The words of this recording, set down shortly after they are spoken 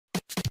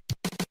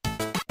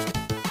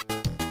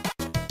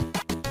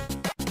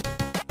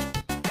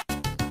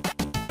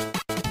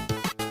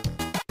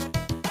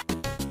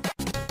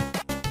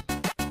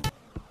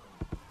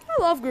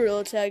love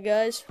Gorilla Tag,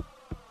 guys.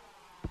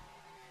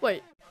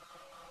 Wait.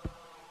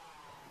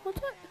 What's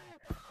that?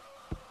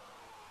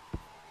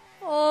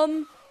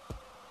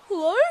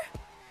 Hello?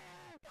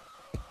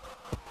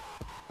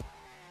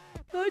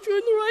 Did I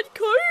join the right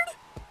code?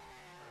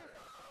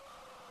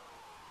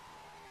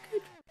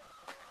 Good.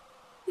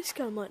 This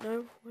guy might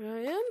know where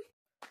I am.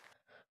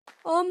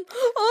 Oh no, no.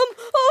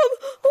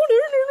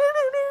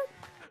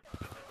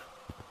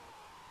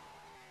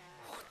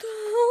 What the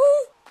hell?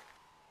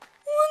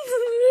 What the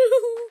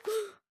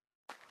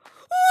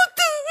hell? What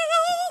the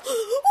hell?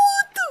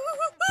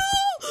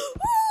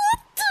 What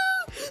the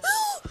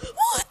hell?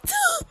 What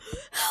the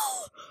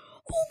hell?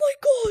 Oh my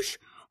gosh!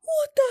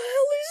 What the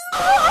hell is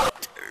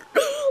that?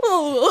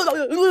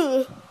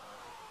 Oh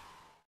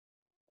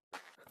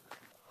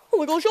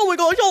my gosh! Oh my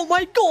gosh! Oh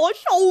my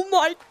gosh! Oh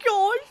my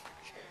gosh!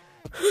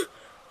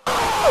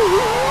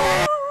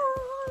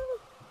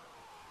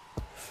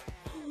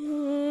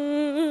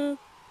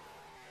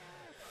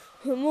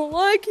 I'm not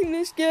liking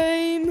this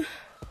game.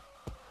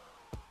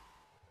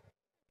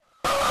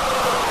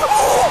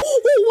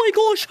 Oh my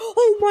gosh!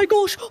 Oh my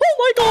gosh! Oh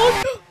my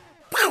gosh!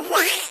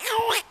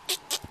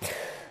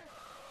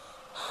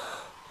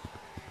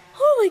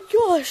 Oh my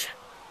gosh!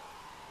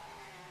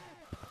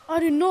 I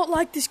do not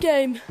like this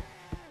game.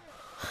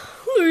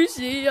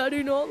 Lucy, I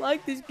do not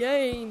like this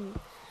game.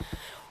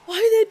 Why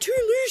are there two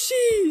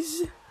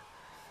Lucys?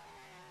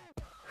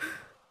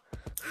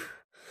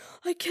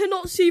 I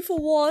cannot see for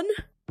one.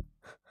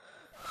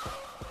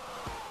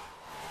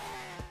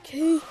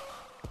 Okay.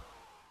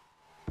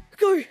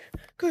 Go.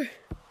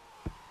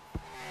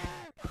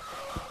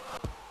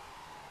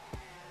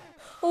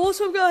 Oh,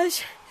 what's up,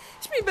 guys?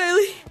 It's me,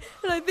 Bailey,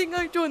 and I think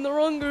I joined the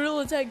wrong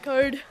Gorilla Tag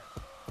code.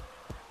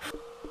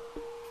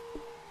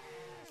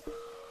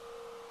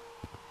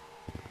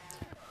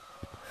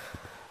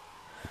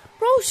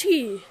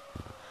 Broski!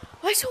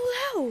 Why so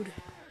loud?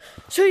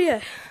 So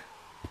yeah,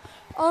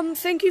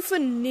 thank you for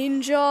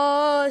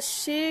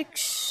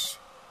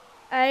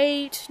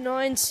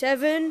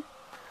Ninja6897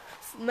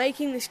 for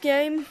making this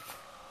game.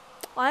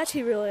 I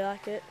actually really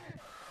like it.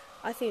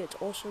 I think it's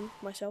awesome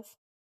myself.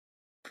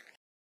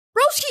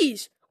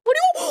 Broskies! What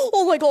do you?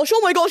 Oh my gosh!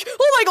 Oh my gosh!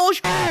 Oh my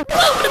gosh!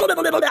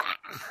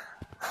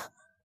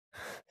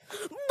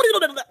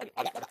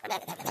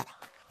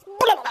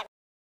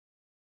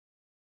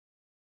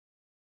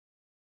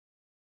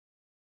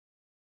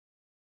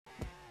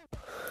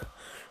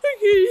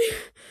 Okay,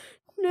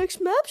 next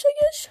maps, I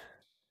guess.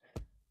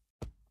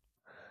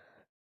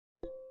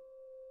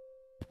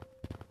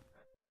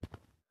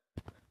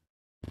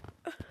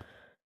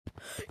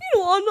 You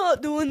know, I'm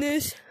not doing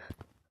this.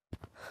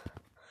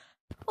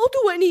 I'll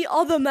do any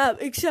other map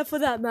except for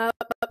that map.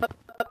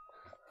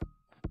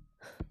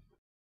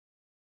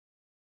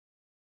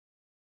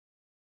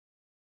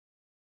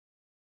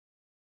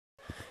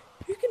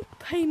 You can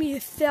pay me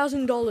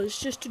 $1,000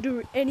 just to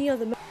do any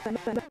other map.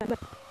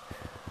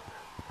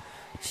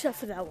 Except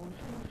for that one.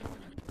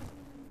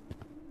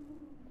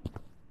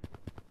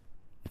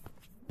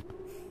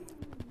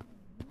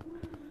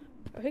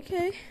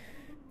 Okay.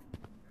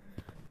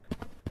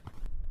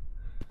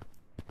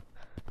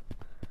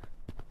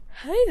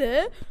 Hey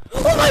there.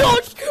 Oh my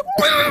gosh!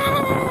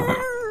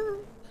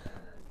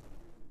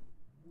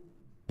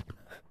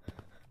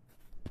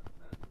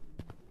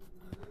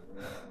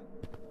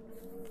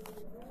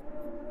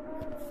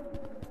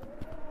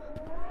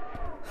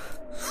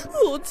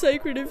 Lord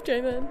Sacred of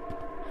J-Man.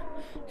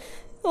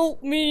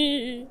 Help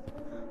me!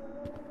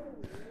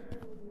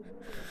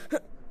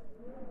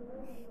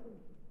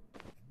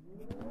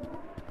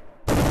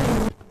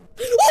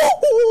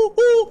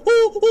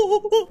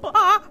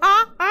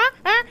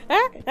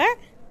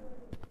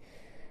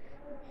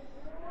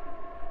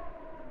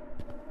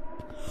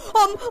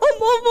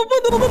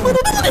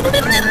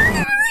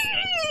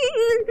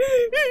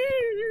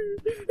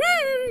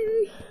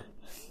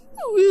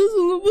 Wheels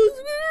on the bus.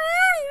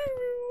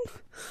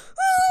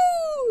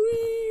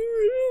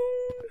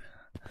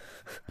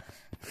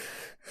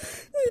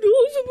 The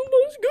doors of the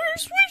bus go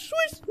swish,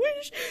 swish,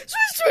 swish,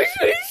 swish, swish,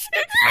 swish.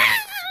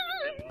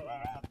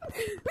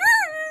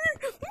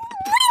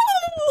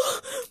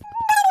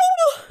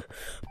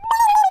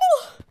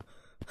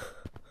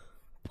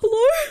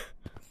 Hello?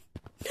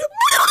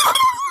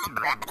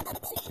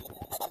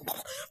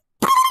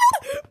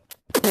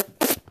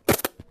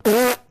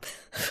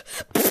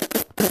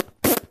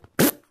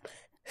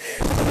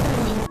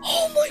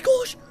 Oh my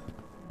gosh!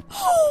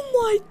 Oh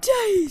my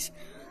days!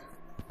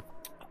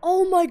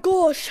 Oh my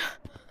gosh!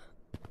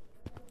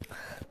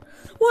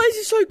 Why is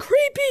it so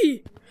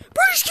creepy?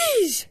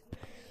 Brewskis!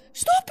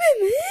 Stop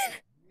it, man!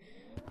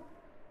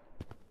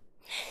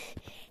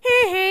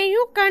 Hey,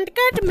 you can't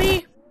get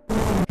me!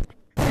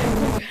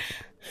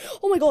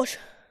 Oh my gosh!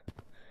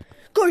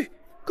 Go!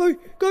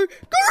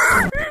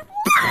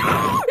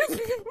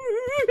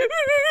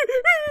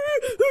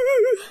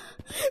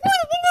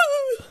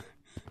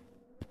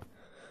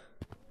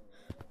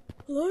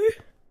 Hello?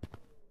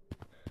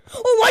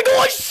 Oh my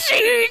gosh!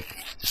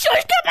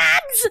 Shish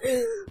kebabs!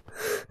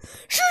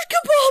 Shish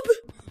kebab!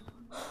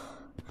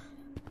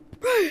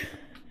 Bro!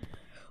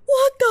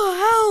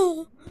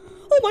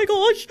 my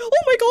gosh! Oh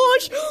my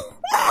gosh!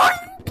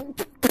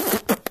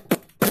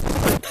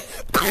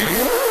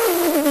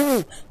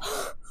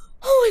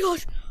 Oh my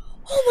gosh!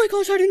 Oh my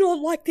gosh, I do not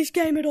like this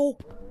game at all.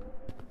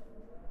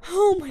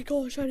 Oh my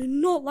gosh, I do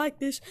not like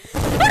this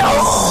at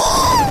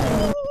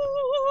all!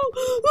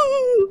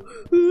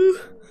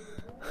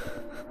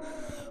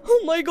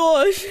 Oh my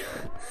gosh.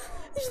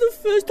 This is the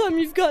first time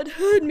you've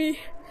heard me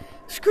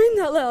scream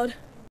that loud.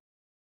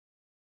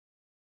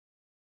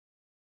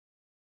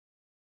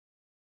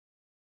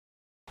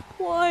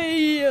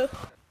 Why?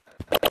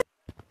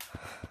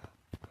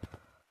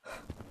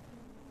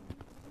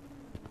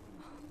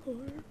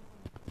 Hello?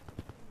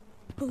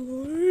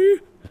 Hello?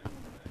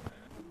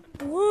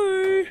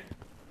 Hello?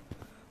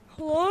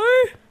 Hello?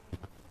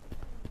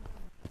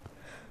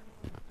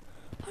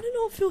 I do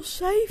not feel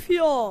safe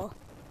here. Oh,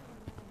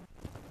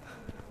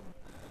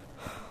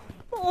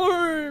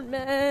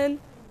 man.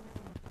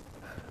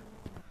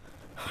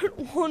 I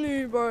don't want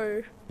to,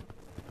 bro.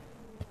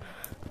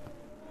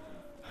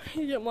 I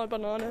need to get my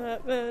banana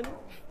hat, man.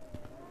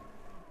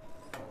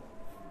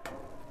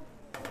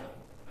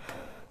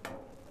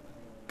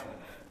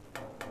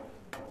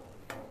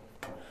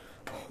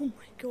 Oh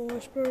my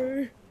gosh,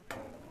 bro.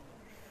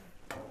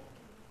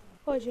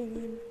 Hi,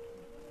 gentlemen.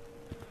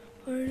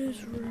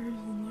 Owner's room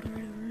or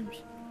moderator rooms.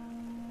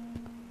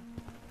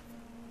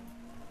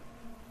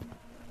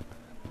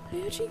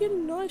 They actually get a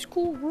nice,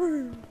 cool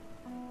room.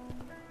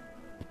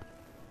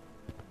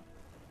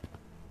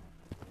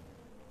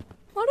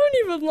 I don't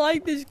even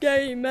like this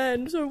game,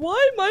 man, so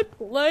why am I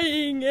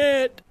playing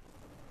it?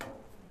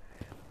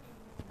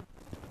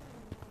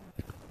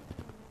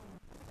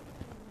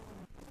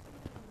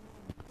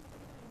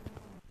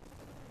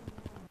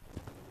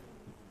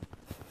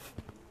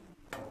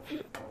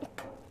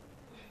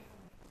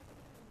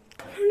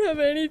 I don't have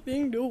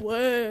anything to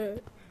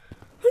wear.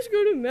 Let's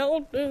go to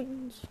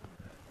mountains.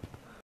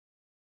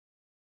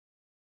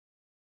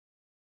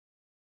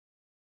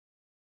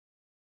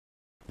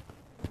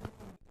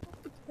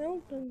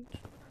 Mountains.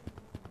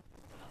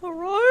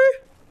 Hello?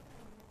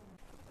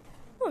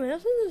 Oh,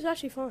 mountains is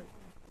actually fine.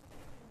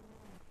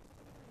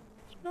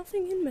 There's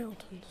nothing in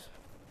mountains.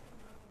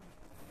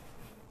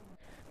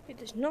 Wait,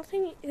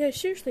 there's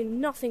seriously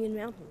nothing in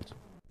mountains.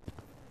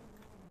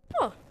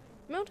 Oh,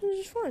 mountains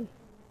is fine.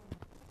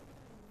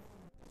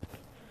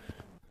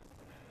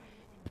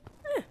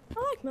 Yeah, I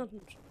like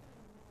mountains.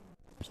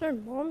 There's no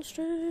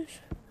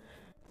monsters.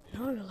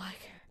 No,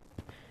 like,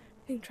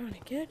 thing trying to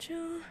get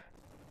you.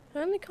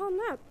 Only calm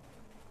nap.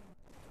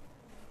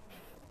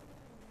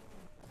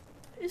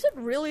 Is it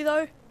really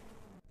though?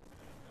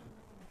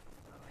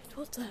 Wait,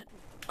 what's that?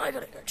 I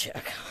gotta go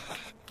check.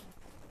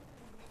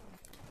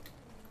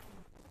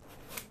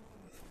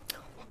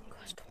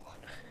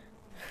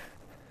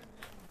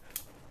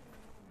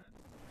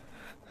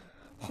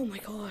 Oh my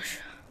gosh.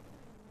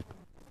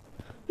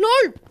 No!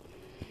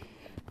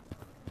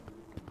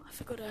 I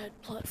forgot I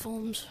had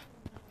platforms.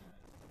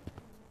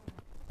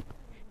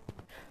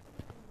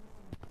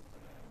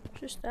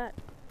 Just that.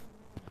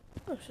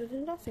 Oh, so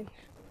there's nothing.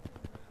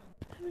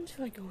 What happens if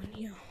I go in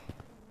here?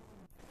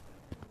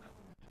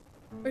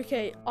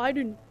 Okay, I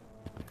didn't.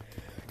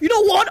 You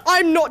know what?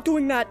 I'm not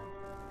doing that.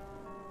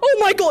 Oh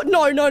my god,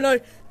 no.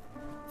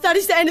 That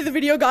is the end of the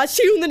video, guys.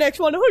 See you in the next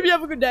one. I hope you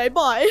have a good day.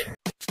 Bye.